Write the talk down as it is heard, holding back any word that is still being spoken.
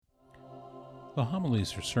The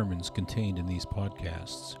homilies or sermons contained in these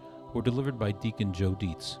podcasts were delivered by Deacon Joe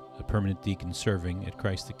Dietz, a permanent deacon serving at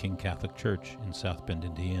Christ the King Catholic Church in South Bend,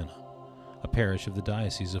 Indiana, a parish of the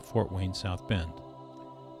Diocese of Fort Wayne, South Bend.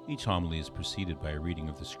 Each homily is preceded by a reading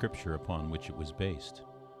of the scripture upon which it was based.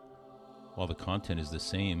 While the content is the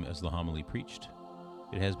same as the homily preached,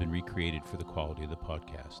 it has been recreated for the quality of the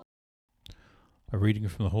podcast. A reading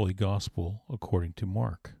from the Holy Gospel according to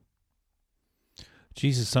Mark.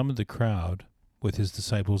 Jesus summoned the crowd with his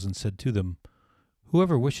disciples and said to them,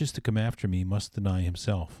 "Whoever wishes to come after me must deny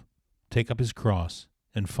himself, take up his cross,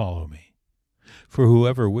 and follow me. For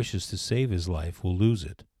whoever wishes to save his life will lose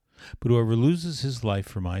it, but whoever loses his life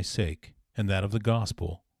for my sake and that of the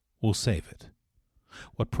gospel will save it.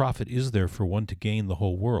 What profit is there for one to gain the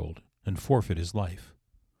whole world and forfeit his life?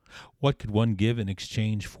 What could one give in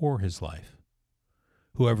exchange for his life?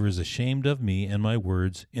 Whoever is ashamed of me and my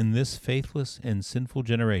words in this faithless and sinful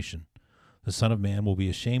generation, the Son of Man will be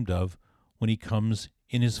ashamed of when he comes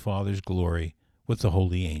in his Father's glory with the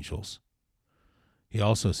holy angels." He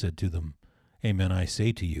also said to them, "Amen, I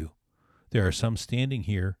say to you, there are some standing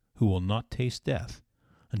here who will not taste death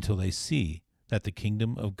until they see that the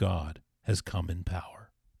kingdom of God has come in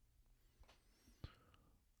power."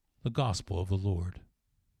 The Gospel of the Lord.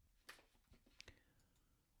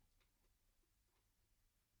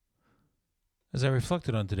 As I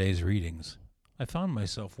reflected on today's readings, I found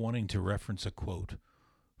myself wanting to reference a quote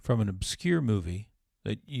from an obscure movie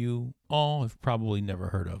that you all have probably never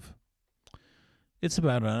heard of. It's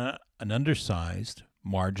about an undersized,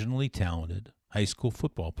 marginally talented high school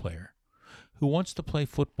football player who wants to play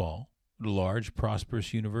football at a large,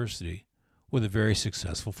 prosperous university with a very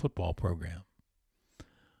successful football program.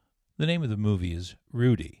 The name of the movie is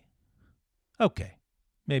Rudy. Okay,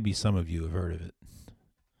 maybe some of you have heard of it.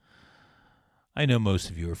 I know most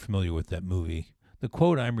of you are familiar with that movie. The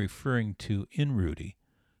quote I'm referring to in Rudy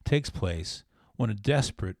takes place when a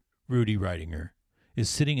desperate Rudy Ridinger is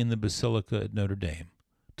sitting in the Basilica at Notre Dame,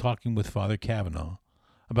 talking with Father Kavanaugh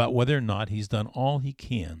about whether or not he's done all he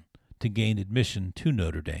can to gain admission to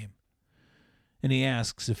Notre Dame. And he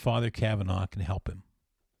asks if Father Kavanaugh can help him.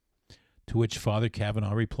 To which Father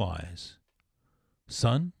Kavanaugh replies,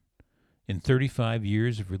 "Son, in 35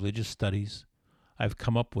 years of religious studies, I've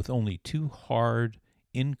come up with only two hard,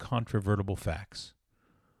 incontrovertible facts.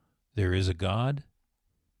 There is a God,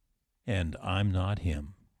 and I'm not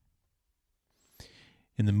him."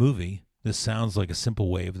 In the movie, this sounds like a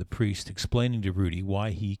simple way of the priest explaining to Rudy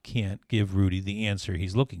why he can't give Rudy the answer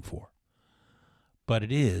he's looking for. But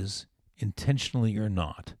it is, intentionally or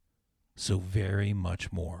not, so very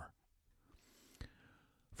much more.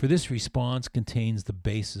 For this response contains the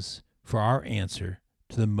basis for our answer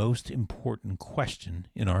to the most important question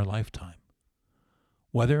in our lifetime: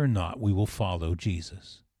 whether or not we will follow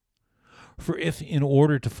Jesus. For if in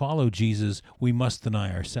order to follow Jesus we must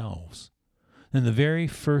deny ourselves, then the very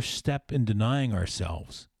first step in denying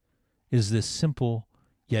ourselves is this simple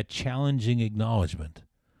yet challenging acknowledgement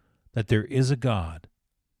that there is a God,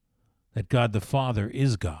 that God the Father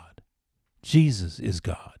is God, Jesus is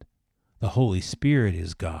God, the Holy Spirit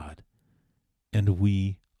is God, and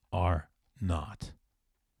we are not.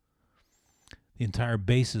 The entire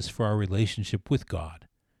basis for our relationship with God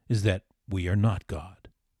is that we are not God.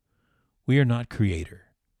 We are not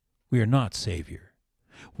Creator. We are not Savior.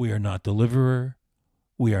 We are not Deliverer.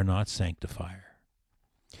 We are not Sanctifier.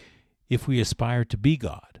 If we aspire to be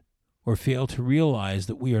God, or fail to realize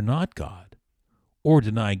that we are not God, or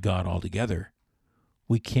deny God altogether,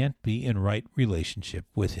 we can't be in right relationship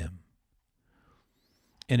with Him.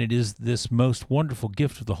 And it is this most wonderful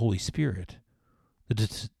gift of the Holy Spirit,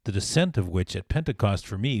 the descent of which at Pentecost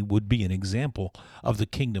for me would be an example of the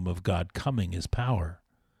kingdom of God coming as power,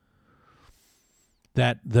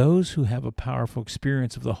 that those who have a powerful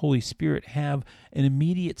experience of the Holy Spirit have an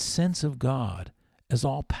immediate sense of God as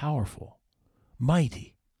all-powerful,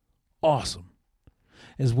 mighty, awesome,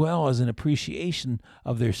 as well as an appreciation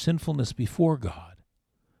of their sinfulness before God,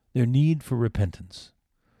 their need for repentance,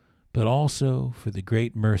 but also for the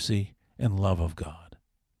great mercy and love of God.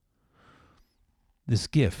 This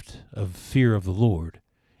gift of fear of the Lord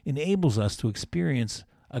enables us to experience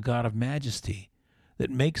a God of majesty that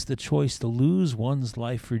makes the choice to lose one's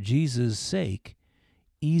life for Jesus' sake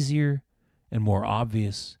easier and more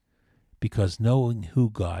obvious, because knowing who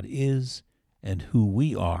God is and who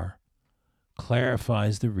we are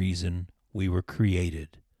clarifies the reason we were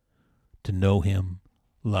created: to know Him,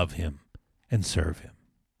 love Him, and serve Him.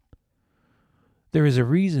 There is a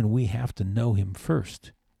reason we have to know Him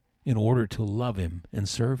first in order to love Him and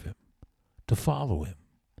serve Him, to follow Him.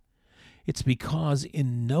 It's because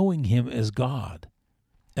in knowing Him as God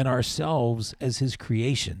and ourselves as his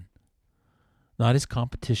creation, not his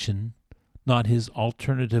competition, not his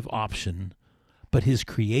alternative option, but his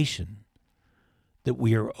creation, that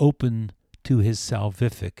we are open to his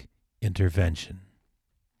salvific intervention.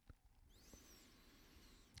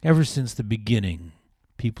 Ever since the beginning,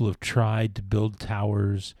 people have tried to build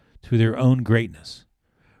towers to their own greatness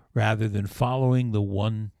rather than following the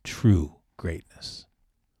one true greatness,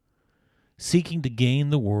 seeking to gain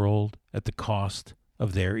the world at the cost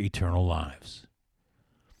of their eternal lives.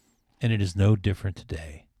 And it is no different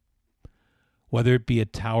today. Whether it be a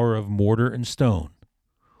tower of mortar and stone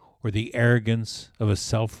or the arrogance of a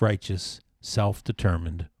self-righteous,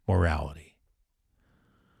 self-determined morality.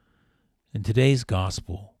 In today's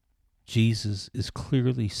gospel, Jesus is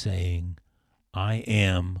clearly saying, I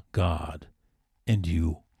am God, and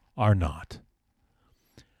you are not.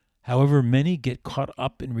 However, many get caught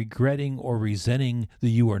up in regretting or resenting the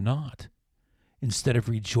you are not, instead of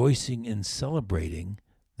rejoicing and celebrating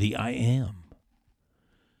the I am.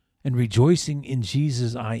 And rejoicing in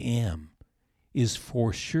Jesus' I am is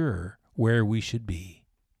for sure where we should be.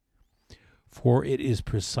 For it is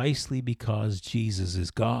precisely because Jesus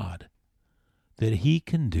is God that he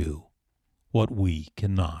can do what we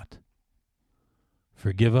cannot.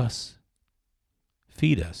 Forgive us,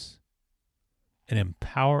 feed us, and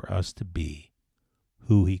empower us to be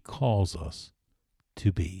who he calls us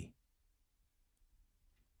to be.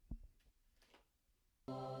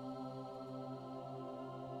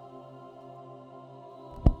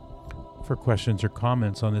 For questions or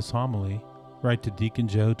comments on this homily, write to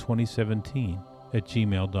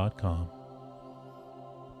deaconjoe2017@gmail.com.